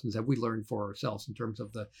what lessons have we learned for ourselves in terms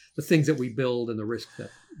of the things that we build and the risk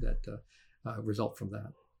that result from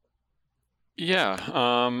that? Yeah,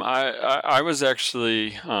 I was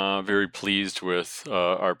actually very pleased with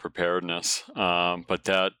our preparedness, but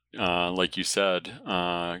that, like you said,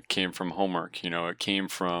 came from homework. It came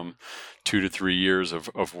from 2 to 3 years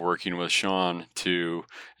of working with Sean to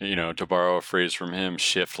borrow a phrase from him,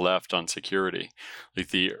 shift left on security. Like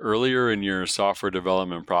the earlier in your software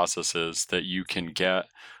development processes that you can get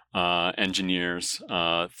engineers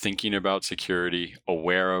thinking about security,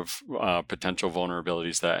 aware of potential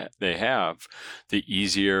vulnerabilities that they have, the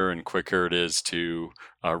easier and quicker it is to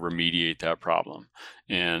remediate that problem,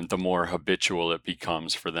 and the more habitual it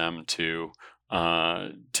becomes for them to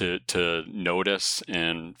notice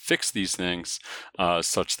and fix these things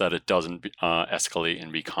such that it doesn't escalate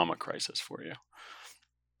and become a crisis for you.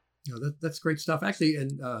 That's great stuff, actually.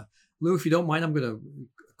 And Lou, if you don't mind, I'm going to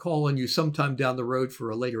call on you sometime down the road for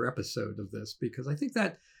a later episode of this, because I think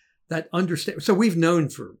that understand. So we've known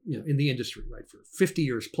for in the industry, right, for 50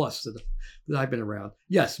 years plus that I've been around.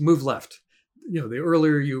 Yes, move left. The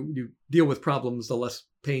earlier you deal with problems, the less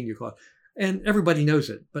pain you cause, and everybody knows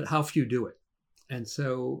it. But how few do it? And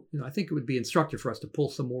so I think it would be instructive for us to pull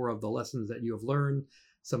some more of the lessons that you have learned,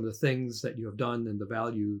 some of the things that you have done, and the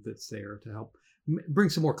value that's there to help bring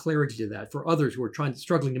some more clarity to that for others who are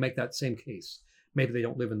struggling to make that same case. Maybe they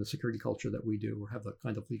don't live in the security culture that we do or have the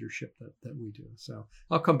kind of leadership that we do. So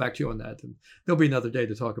I'll come back to you on that, and there'll be another day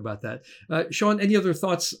to talk about that. Sean, any other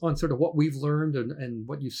thoughts on sort of what we've learned and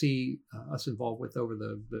what you see us involved with over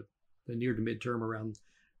the near to midterm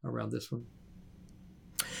around this one?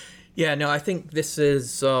 Yeah, no, I think this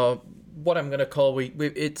is what I'm going to call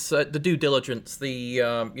it's the due diligence.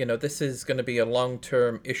 This is going to be a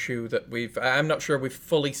long-term issue that I'm not sure we've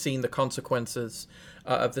fully seen the consequences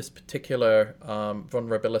of this particular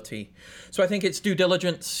vulnerability. So I think it's due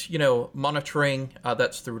diligence, monitoring,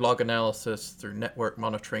 that's through log analysis, through network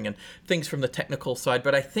monitoring, and things from the technical side.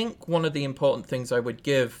 But I think one of the important things I would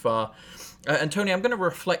give, and Tony, I'm going to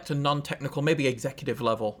reflect a non-technical, maybe executive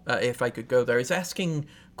level, if I could go there, is asking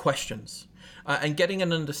questions and getting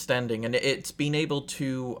an understanding. And it's being able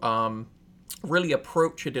to really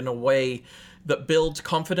approach it in a way that builds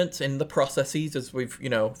confidence in the processes, as we've,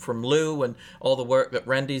 from Lou and all the work that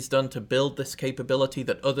Randy's done to build this capability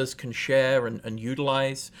that others can share and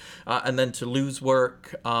utilize, and then to Lou's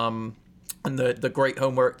work and the great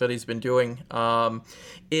homework that he's been doing,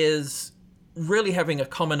 is really having a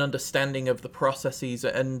common understanding of the processes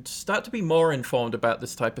and start to be more informed about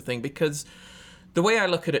this type of thing. Because the way I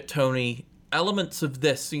look at it, Tony, elements of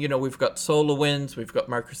this, we've got SolarWinds, we've got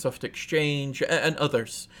Microsoft Exchange and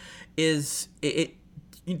others, this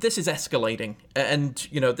is escalating. And,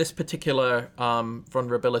 this particular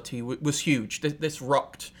vulnerability was huge. This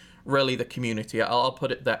rocked really the community. I'll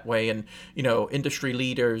put it that way. And, industry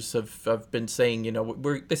leaders have been saying,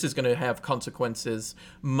 this is going to have consequences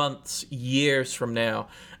months, years from now.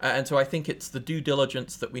 And so I think it's the due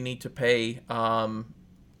diligence that we need to pay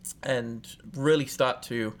and really start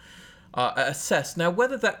to assess. Now,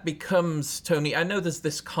 whether that becomes, Tony, I know there's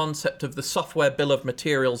this concept of the software bill of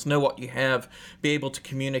materials, know what you have, be able to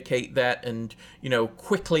communicate that and,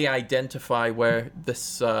 quickly identify where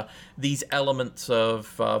these elements of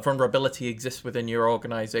vulnerability exist within your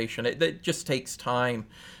organization. It just takes time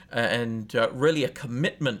and really a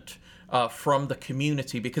commitment from the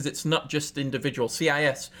community, because it's not just individual.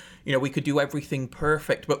 CIS, we could do everything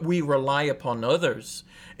perfect, but we rely upon others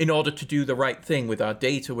in order to do the right thing with our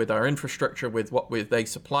data, with our infrastructure, with what they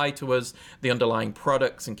supply to us, the underlying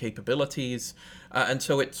products and capabilities. And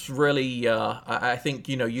so it's really, I think,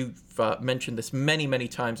 you've mentioned this many, many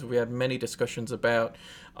times. We had many discussions about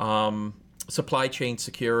supply chain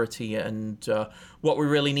security and what we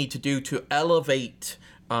really need to do to elevate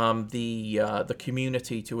the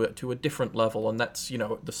community to a different level, and that's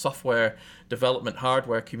the software development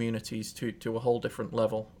hardware communities to a whole different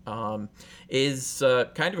level, is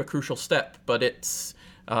kind of a crucial step. But it's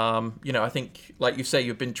I think, like you say,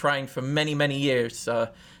 you've been trying for many years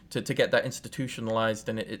to get that institutionalized,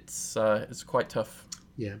 and it's quite tough.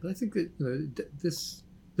 Yeah, but I think that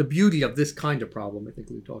the beauty of this kind of problem, I think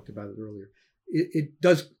we talked about it earlier,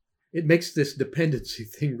 it makes this dependency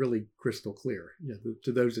thing really crystal clear,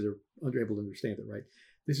 to those that are unable to understand it, right?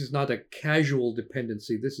 This is not a casual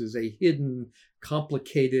dependency. This is a hidden,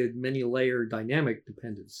 complicated, many-layered dynamic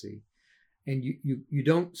dependency. And you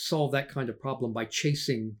don't solve that kind of problem by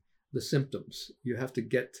chasing the symptoms. You have to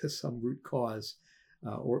get to some root cause,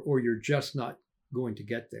 or you're just not going to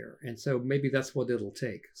get there. And so maybe that's what it'll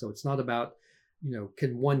take. So it's not about,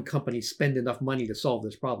 can one company spend enough money to solve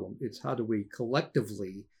this problem? It's how do we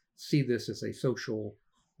collectively see this as a social,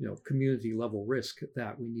 community level risk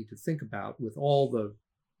that we need to think about with all the,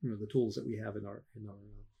 the tools that we have in our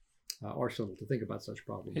arsenal to think about such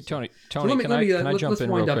problems. Hey, Tony, can I jump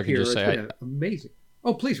in real quick and just say, amazing.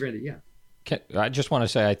 Oh, please, Randy. Yeah. I just want to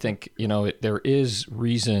say, I think, there is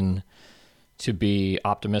reason to be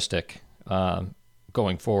optimistic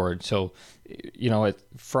going forward. So,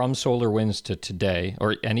 from SolarWinds to today,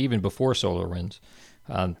 and even before SolarWinds,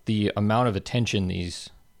 the amount of attention these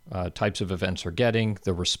types of events are getting,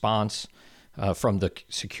 the response from the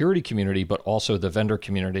security community, but also the vendor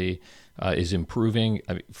community is improving.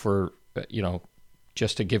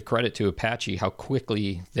 Just to give credit to Apache, how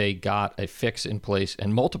quickly they got a fix in place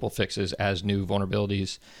and multiple fixes as new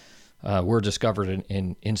vulnerabilities were discovered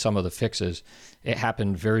in some of the fixes. It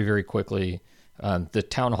happened very, very quickly. The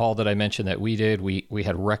town hall that I mentioned that we did, we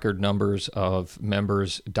had record numbers of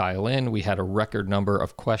members dial in. We had a record number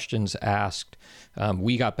of questions asked.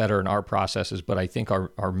 We got better in our processes, but I think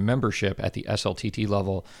our membership at the SLTT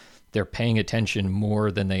level, they're paying attention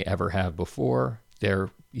more than they ever have before. Their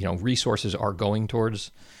resources are going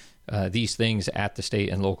towards these things at the state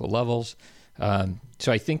and local levels.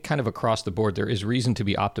 So I think kind of across the board, there is reason to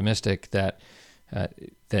be optimistic that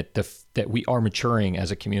we are maturing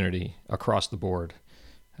as a community across the board.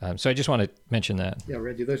 So I just want to mention that. Yeah,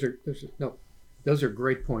 Randy, those are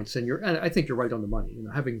great points, and I think you're right on the money.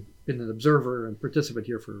 Having been an observer and participant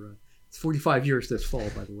here for 45 years this fall,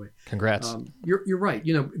 by the way. Congrats. You're right.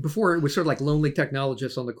 Before it was sort of like lonely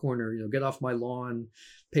technologists on the corner. Get off my lawn,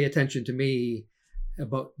 pay attention to me.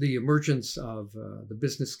 About the emergence of the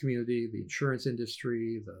business community, the insurance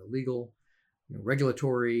industry, the legal,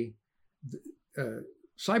 regulatory.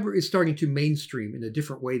 cyber is starting to mainstream in a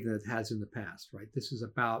different way than it has in the past, right? This is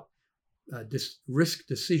about risk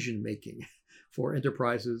decision making for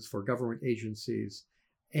enterprises, for government agencies.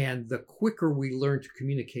 And the quicker we learn to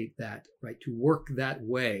communicate that, right, to work that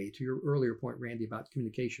way, to your earlier point, Randy, about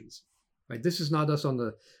communications, right? This is not us on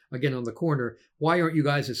the corner. Why aren't you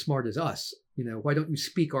guys as smart as us? Why don't you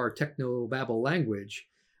speak our techno-babble language?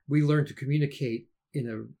 We learn to communicate in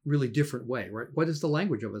a really different way, right? What is the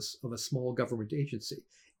language of a small government agency?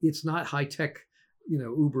 It's not high-tech,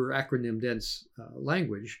 uber acronym dense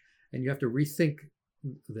language, and you have to rethink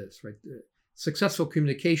this, right? Successful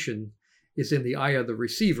communication is in the eye of the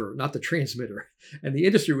receiver, not the transmitter. And the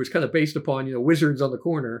industry was kind of based upon, wizards on the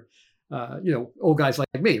corner, old guys like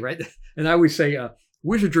me, right? And I always say,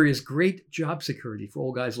 wizardry is great job security for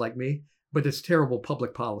old guys like me, but it's terrible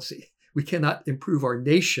public policy. We cannot improve our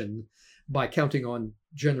nation by counting on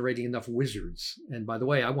generating enough wizards. And by the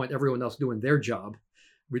way, I want everyone else doing their job.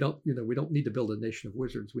 We don't need to build a nation of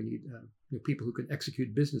wizards. We need people who can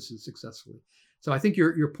execute businesses successfully. So I think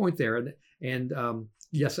your point there, and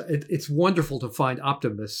yes, it's wonderful to find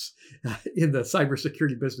optimists in the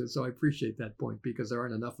cybersecurity business. So I appreciate that point because there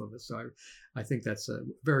aren't enough of us. So I think that's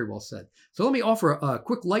very well said. So let me offer a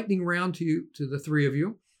quick lightning round to the three of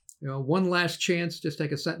you. One last chance, just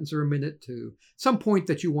take a sentence or a minute to some point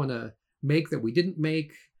that you want to make that we didn't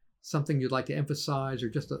make, something you'd like to emphasize, or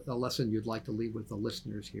just a lesson you'd like to leave with the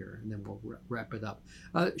listeners here, and then we'll wrap it up.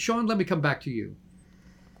 Sean, let me come back to you.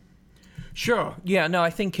 Sure. Yeah, no,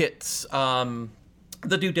 I think it's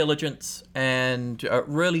the due diligence and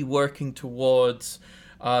really working towards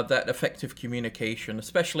that effective communication,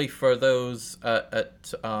 especially for those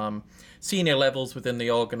at senior levels within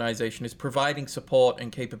the organization, is providing support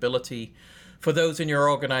and capability for those in your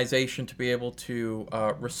organization to be able to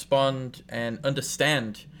respond and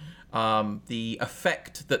understand the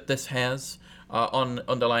effect that this has on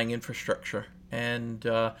underlying infrastructure. And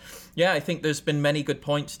I think there's been many good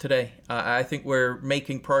points today. I think we're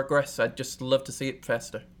making progress. I'd just love to see it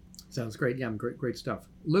faster. Sounds great. Yeah, great stuff.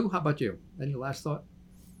 Lou, how about you? Any last thought?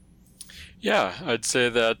 Yeah, I'd say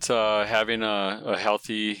that having a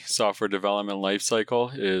healthy software development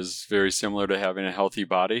lifecycle is very similar to having a healthy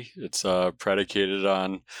body. It's predicated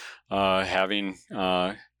on having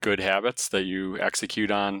good habits that you execute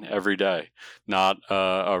on every day, not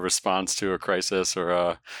a response to a crisis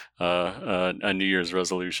or a New Year's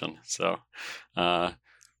resolution. So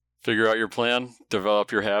figure out your plan,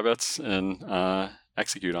 develop your habits, and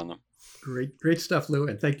execute on them. Great stuff, Lou,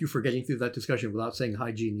 and thank you for getting through that discussion without saying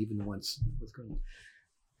hygiene even once.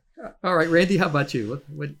 All right, Randy, how about you?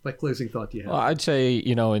 What closing thought do you have? Well, I'd say,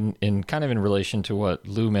 in kind of in relation to what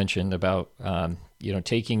Lou mentioned about,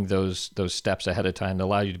 taking those steps ahead of time to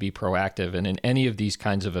allow you to be proactive. And in any of these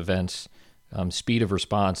kinds of events, speed of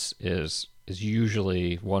response is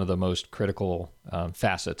usually one of the most critical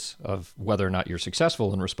facets of whether or not you're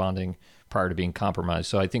successful in responding prior to being compromised.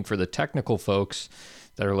 So I think for the technical folks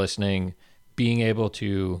that are listening, being able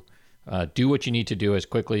to do what you need to do as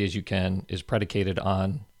quickly as you can is predicated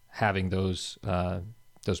on having those kind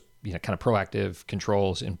of proactive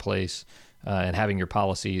controls in place and having your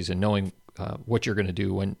policies and knowing what you're going to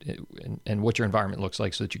do and what your environment looks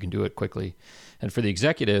like so that you can do it quickly. And for the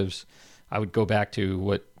executives, I would go back to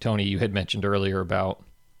what Tony, you had mentioned earlier about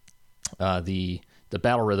the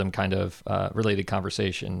battle rhythm kind of related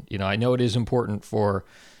conversation. I know it is important for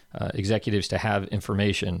executives to have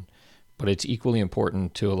information, but it's equally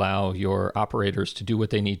important to allow your operators to do what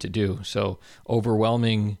they need to do. So an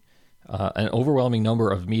overwhelming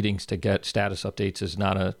number of meetings to get status updates is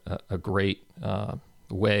not a great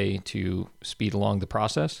way to speed along the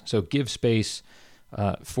process. So give space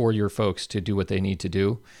for your folks to do what they need to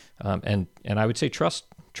do. And I would say trust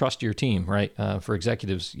your team, right? For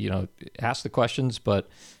executives, ask the questions, but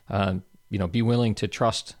be willing to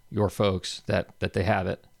trust your folks that they have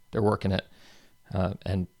it. They're working it,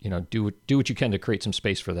 and do what you can to create some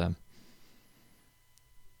space for them.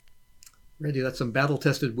 Randy, that's some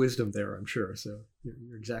battle-tested wisdom there, I'm sure. So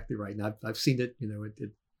you're exactly right, and I've seen it, at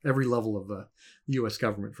every level of the U.S.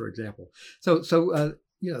 government, for example. So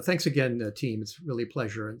thanks again, team. It's really a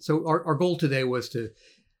pleasure. And so our goal today was to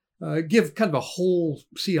give kind of a whole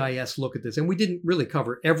CIS look at this, and we didn't really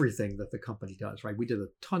cover everything that the company does, right? We did a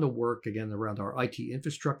ton of work again around our IT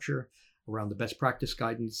infrastructure, around the best practice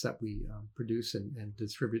guidance that we produce and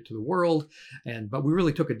distribute to the world. But we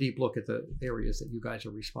really took a deep look at the areas that you guys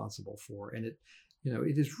are responsible for. And it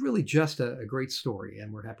is really just a great story,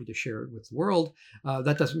 and we're happy to share it with the world.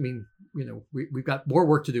 That doesn't mean, we've got more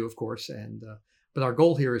work to do, of course. But our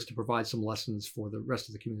goal here is to provide some lessons for the rest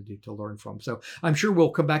of the community to learn from. So I'm sure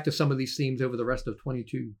we'll come back to some of these themes over the rest of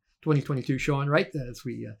 2022, Sean, right? As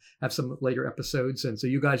we have some later episodes. And so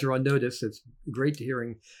you guys are on notice. It's great to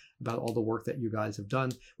hearing about all the work that you guys have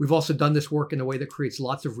done. We've also done this work in a way that creates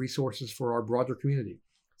lots of resources for our broader community.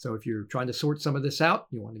 So if you're trying to sort some of this out,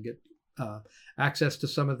 you want to get access to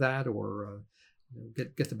some of that, or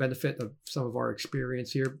get the benefit of some of our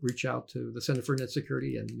experience here, reach out to the Center for Internet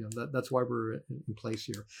Security, and that's why we're in place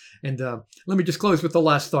here. And let me just close with the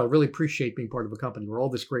last thought. I really appreciate being part of a company where all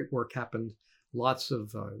this great work happened. Lots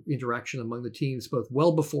of interaction among the teams, both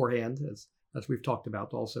well beforehand, as we've talked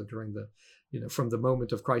about, also during the, from the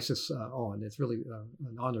moment of crisis on. It's really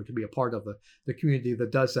an honor to be a part of the community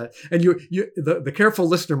that does that. And the careful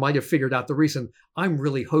listener might have figured out the reason I'm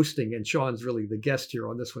really hosting and Sean's really the guest here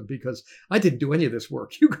on this one, because I didn't do any of this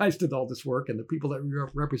work. You guys did all this work, and the people that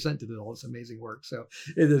represented did all this amazing work. So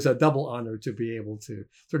it is a double honor to be able to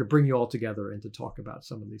sort of bring you all together and to talk about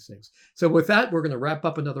some of these things. So with that, we're going to wrap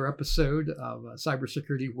up another episode of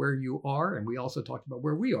Cybersecurity Where You Are. And we also talked about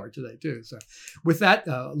where we are today too. So with that,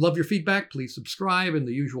 love your feedback. Please subscribe in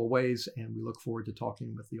the usual ways, and we look forward to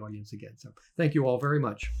talking with the audience again. So thank you all very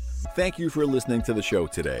much. Thank you for listening to the show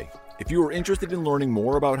today. If you are interested in learning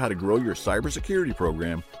more about how to grow your cybersecurity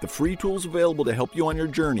program, the free tools available to help you on your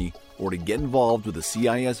journey, or to get involved with the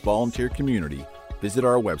CIS volunteer community, visit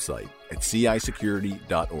our website at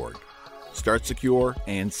cisecurity.org. Start secure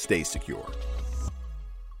and stay secure.